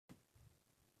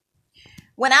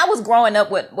When I was growing up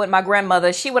with my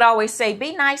grandmother, she would always say,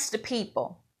 be nice to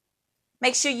people.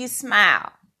 Make sure you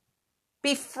smile.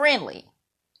 Be friendly.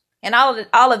 And all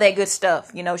of that good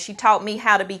stuff. You know, she taught me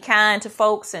how to be kind to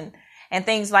folks and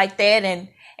things like that.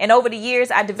 And over the years,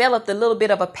 I developed a little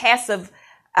bit of a passive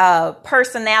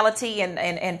personality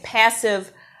and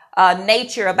passive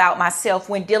nature about myself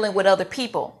when dealing with other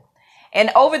people.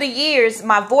 And over the years,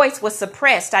 my voice was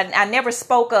suppressed. I never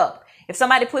spoke up. If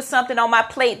somebody put something on my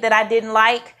plate that I didn't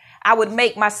like, I would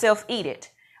make myself eat it.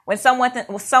 When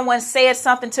someone said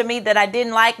something to me that I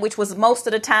didn't like, which was most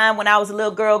of the time when I was a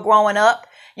little girl growing up,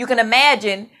 you can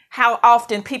imagine how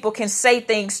often people can say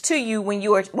things to you when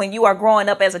you are growing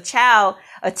up as a child,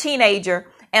 a teenager,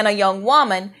 and a young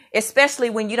woman, especially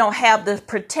when you don't have the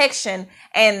protection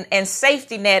and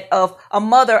safety net of a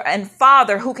mother and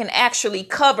father who can actually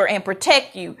cover and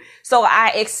protect you. So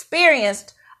I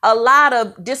experienced a lot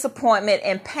of disappointment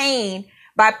and pain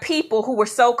by people who were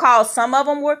so-called, some of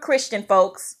them were Christian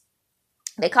folks.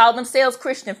 They called themselves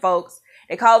Christian folks.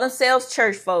 They called themselves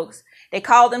church folks. They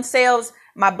called themselves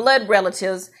my blood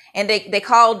relatives, and they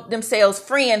called themselves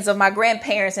friends of my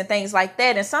grandparents and things like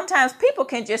that. And sometimes people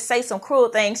can just say some cruel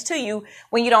things to you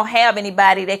when you don't have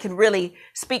anybody that can really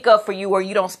speak up for you, or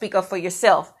you don't speak up for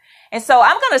yourself. And so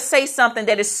I'm going to say something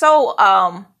that is so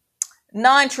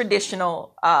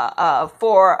non-traditional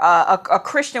for a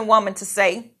Christian woman to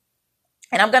say.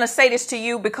 And I'm going to say this to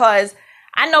you because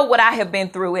I know what I have been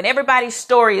through, and everybody's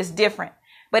story is different,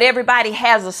 but everybody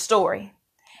has a story.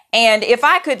 And if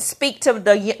I could speak to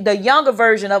the younger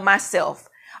version of myself,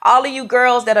 all of you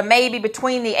girls that are maybe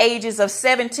between the ages of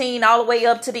 17 all the way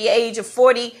up to the age of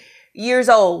 40 years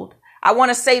old, I want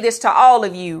to say this to all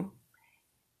of you.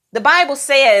 The Bible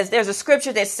says, there's a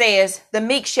scripture that says, the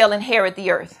meek shall inherit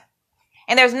the earth.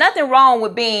 And there's nothing wrong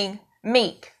with being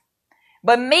meek.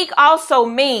 But meek also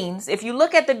means, if you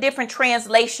look at the different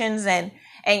translations and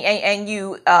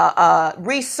you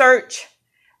research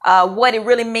what it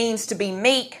really means to be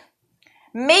meek,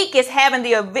 meek is having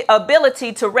the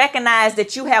ability to recognize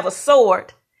that you have a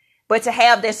sword, but to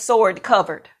have that sword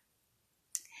covered.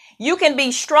 You can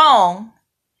be strong,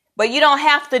 but you don't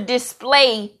have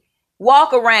to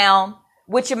walk around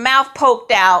with your mouth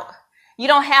poked out. You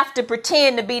don't have to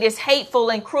pretend to be this hateful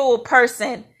and cruel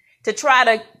person to try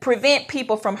to prevent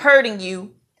people from hurting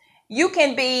you. You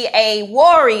can be a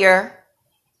warrior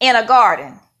in a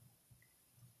garden.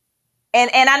 And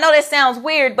I know that sounds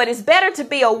weird, but it's better to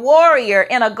be a warrior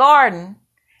in a garden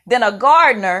than a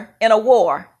gardener in a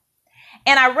war.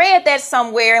 And I read that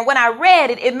somewhere, and when I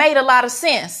read it, it made a lot of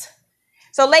sense.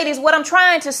 So ladies, what I'm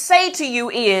trying to say to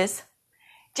you is,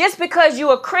 just because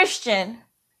you're a Christian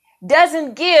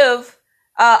doesn't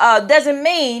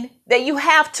mean that you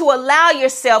have to allow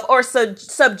yourself or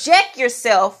subject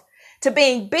yourself to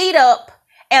being beat up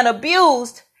and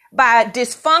abused by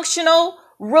dysfunctional,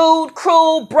 rude,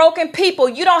 cruel, broken people.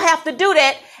 You don't have to do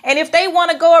that. And if they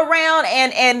want to go around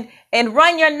and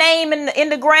run your name in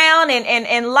the ground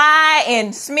and lie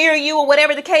and smear you or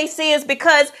whatever the case is,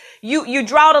 because you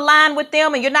draw the line with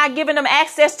them and you're not giving them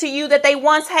access to you that they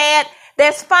once had,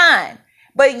 that's fine.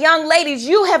 But young ladies,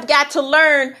 you have got to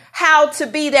learn how to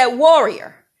be that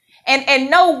warrior and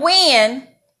know when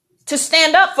to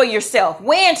stand up for yourself,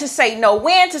 when to say no,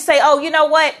 when to say, oh, you know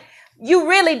what? You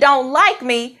really don't like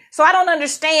me. So I don't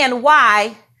understand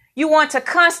why you want to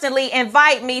constantly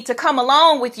invite me to come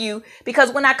along with you,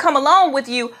 because when I come along with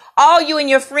you, all you and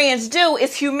your friends do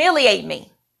is humiliate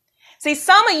me. See,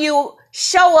 some of you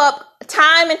show up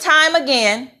time and time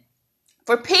again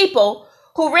for people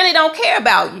who really don't care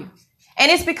about you.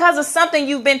 And it's because of something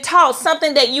you've been taught,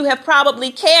 something that you have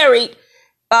probably carried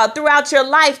throughout your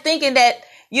life, thinking that,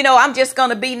 you know, I'm just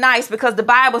going to be nice because the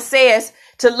Bible says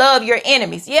to love your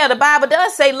enemies. Yeah, the Bible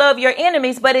does say love your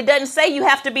enemies, but it doesn't say you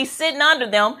have to be sitting under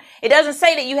them. It doesn't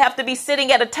say that you have to be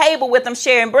sitting at a table with them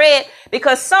sharing bread,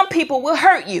 because some people will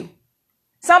hurt you.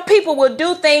 Some people will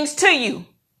do things to you.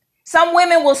 Some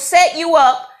women will set you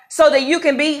up so that you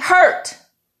can be hurt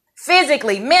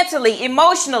physically, mentally,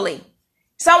 emotionally.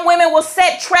 Some women will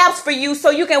set traps for you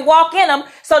so you can walk in them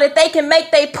so that they can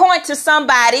make their point to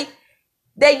somebody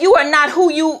that you are not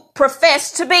who you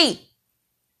profess to be.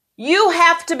 You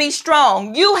have to be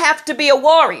strong. You have to be a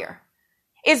warrior.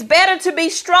 It's better to be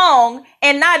strong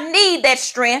and not need that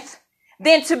strength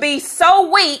than to be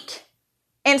so weak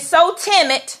and so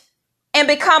timid and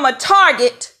become a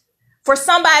target for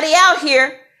somebody out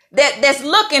here that's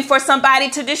looking for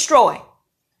somebody to destroy.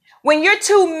 When you're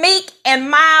too meek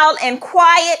and mild and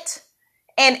quiet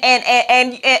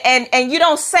and you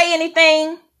don't say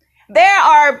anything, there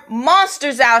are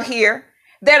monsters out here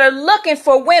that are looking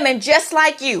for women just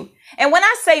like you. And when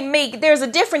I say meek, there's a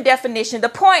different definition.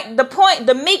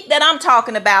 The meek that I'm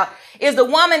talking about is the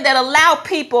woman that allow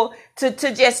people to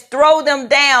just throw them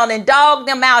down and dog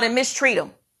them out and mistreat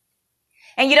them.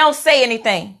 And you don't say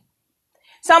anything.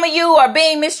 Some of you are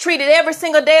being mistreated every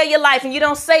single day of your life and you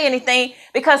don't say anything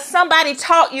because somebody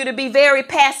taught you to be very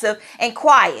passive and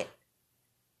quiet.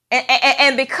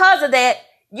 And because of that,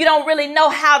 you don't really know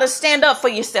how to stand up for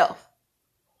yourself.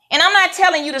 And I'm not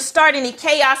telling you to start any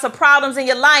chaos or problems in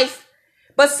your life,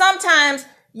 but sometimes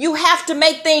you have to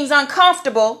make things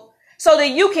uncomfortable so that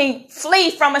you can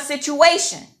flee from a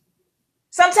situation.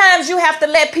 Sometimes you have to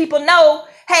let people know,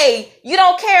 hey, you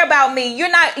don't care about me.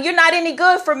 You're not any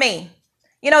good for me.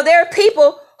 You know, there are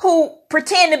people who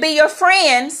pretend to be your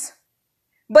friends,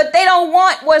 but they don't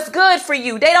want what's good for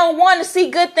you. They don't want to see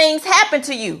good things happen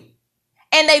to you.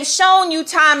 And they've shown you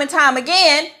time and time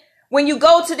again, when you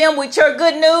go to them with your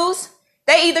good news,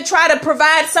 they either try to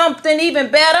provide something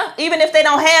even better, even if they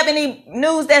don't have any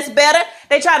news that's better,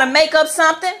 they try to make up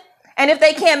something. And if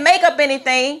they can't make up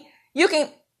anything, you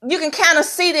can kind of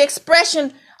see the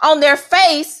expression on their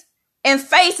face and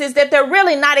faces that they're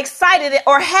really not excited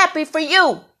or happy for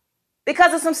you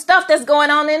because of some stuff that's going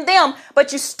on in them.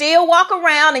 But you still walk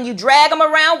around and you drag them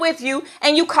around with you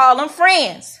and you call them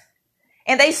friends.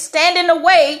 And they stand in the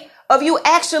way of you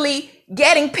actually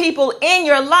getting people in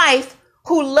your life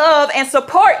who love and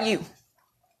support you.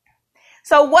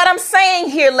 So what I'm saying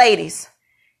here, ladies,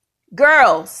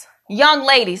 girls, young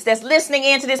ladies that's listening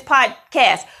into this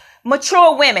podcast,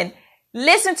 mature women,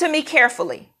 listen to me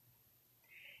carefully.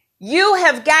 You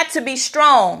have got to be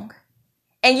strong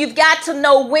and you've got to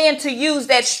know when to use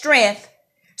that strength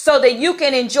so that you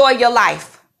can enjoy your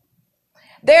life.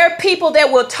 There are people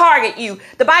that will target you.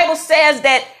 The Bible says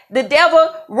that the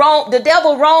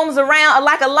devil roams around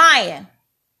like a lion,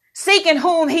 seeking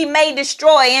whom he may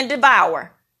destroy and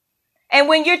devour. And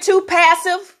when you're too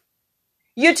passive,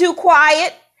 you're too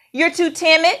quiet, you're too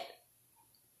timid.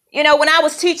 You know, when I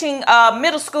was teaching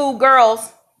middle school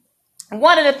girls,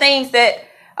 one of the things that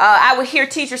I would hear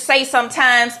teachers say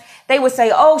sometimes, they would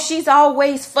say, oh, she's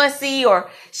always fussy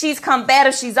or she's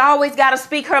combative. She's always got to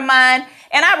speak her mind.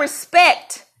 And I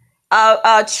respect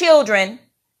children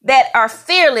that are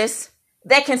fearless,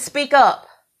 that can speak up,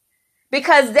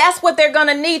 because that's what they're going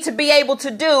to need to be able to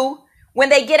do when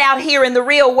they get out here in the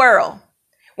real world.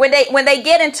 When they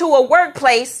get into a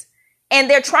workplace and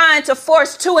they're trying to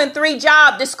force 2 and 3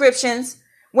 job descriptions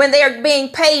when they're being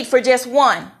paid for just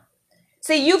one.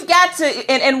 See, you've got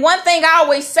to, and one thing I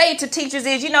always say to teachers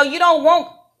is, you know, you don't want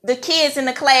the kids in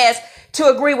the class to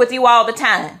agree with you all the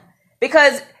time,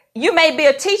 because you may be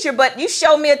a teacher, but you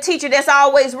show me a teacher that's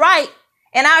always right,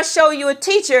 and I'll show you a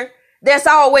teacher that's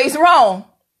always wrong.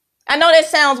 I know that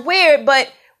sounds weird,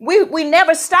 but we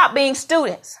never stop being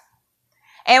students.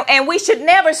 And we should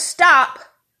never stop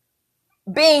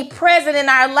being present in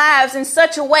our lives in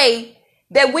such a way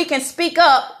that we can speak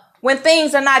up when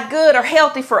things are not good or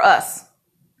healthy for us.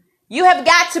 You have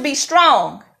got to be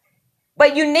strong,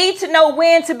 but you need to know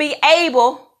when to be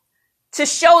able to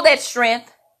show that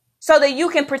strength so that you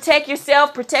can protect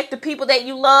yourself, protect the people that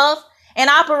you love, and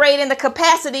operate in the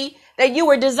capacity that you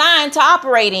were designed to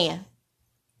operate in.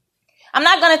 I'm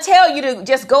not going to tell you to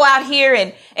just go out here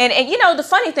and you know, the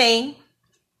funny thing,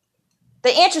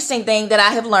 the interesting thing that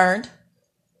I have learned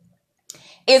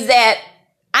is that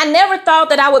I never thought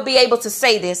that I would be able to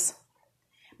say this,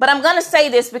 but I'm going to say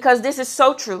this because this is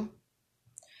so true.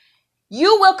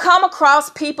 You will come across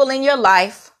people in your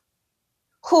life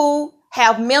who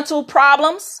have mental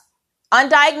problems,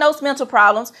 undiagnosed mental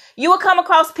problems. You will come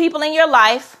across people in your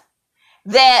life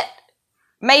that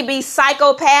may be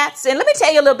psychopaths. And let me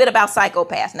tell you a little bit about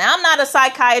psychopaths. Now, I'm not a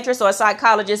psychiatrist or a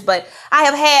psychologist, but I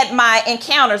have had my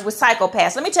encounters with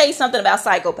psychopaths. Let me tell you something about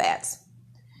psychopaths.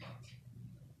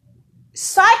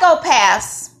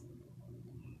 Psychopaths,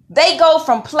 they go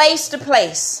from place to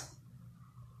place.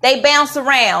 They bounce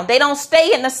around. They don't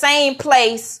stay in the same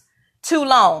place too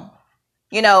long.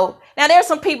 You know, now there's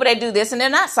some people that do this and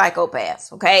they're not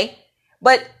psychopaths, okay?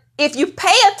 But if you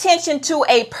pay attention to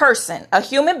a person, a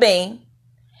human being,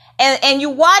 and you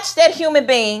watch that human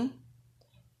being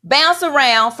bounce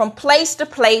around from place to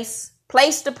place,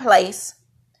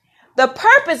 the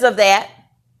purpose of that,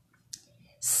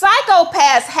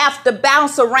 psychopaths have to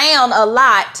bounce around a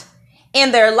lot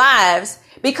in their lives,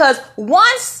 because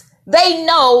once they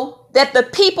know that the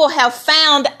people have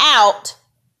found out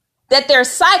that they're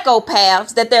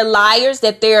psychopaths, that they're liars,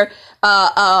 that they're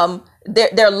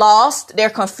lost, they're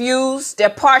confused, they're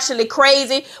partially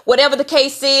crazy, whatever the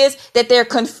case is, that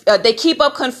they keep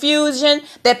up confusion,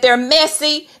 that they're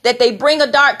messy, that they bring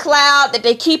a dark cloud, that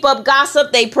they keep up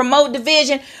gossip, they promote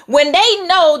division. When they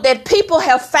know that people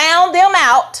have found them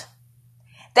out,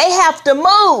 they have to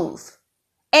move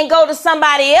and go to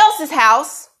somebody else's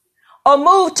house, or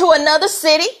move to another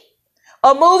city,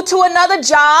 or move to another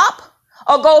job,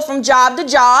 or go from job to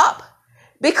job,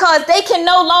 because they can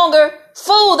no longer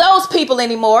fool those people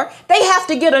anymore. They have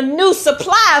to get a new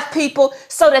supply of people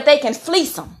so that they can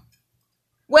fleece them.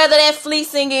 Whether that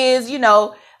fleecing is,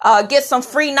 get some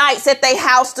free nights at their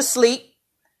house to sleep,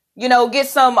 get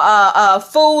some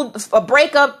food,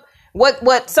 break up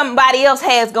what somebody else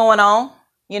has going on,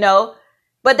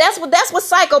 But that's what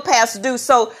psychopaths do.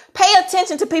 So pay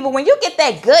attention to people. When you get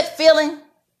that gut feeling,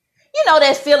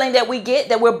 that feeling that we get,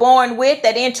 that we're born with,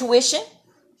 that intuition.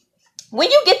 When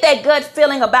you get that gut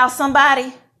feeling about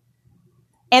somebody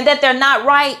and that they're not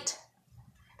right,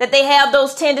 that they have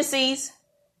those tendencies,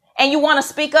 and you want to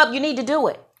speak up, you need to do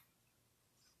it.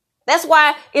 That's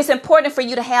why it's important for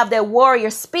you to have that warrior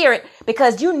spirit,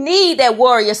 because you need that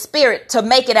warrior spirit to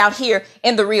make it out here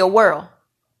in the real world.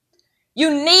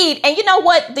 And you know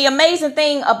what? The amazing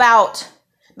thing about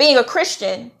being a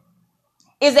Christian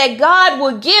is that God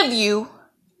will give you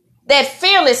that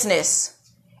fearlessness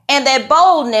and that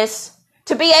boldness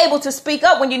to be able to speak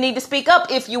up when you need to speak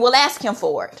up, if you will ask him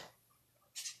for it.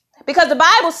 Because the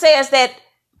Bible says that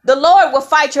the Lord will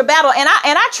fight your battle. And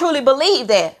I truly believe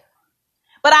that.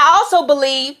 But I also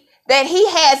believe that he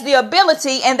has the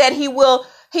ability, and that he will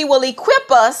equip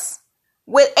us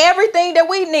with everything that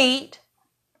we need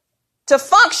to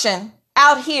function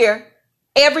out here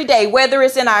every day, whether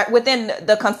it's within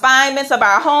the confinements of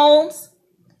our homes,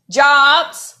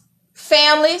 jobs,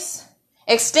 families,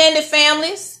 extended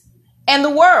families, and the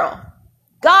world.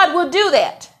 God will do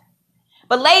that.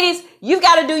 But ladies, you've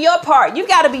got to do your part. You've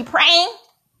got to be praying.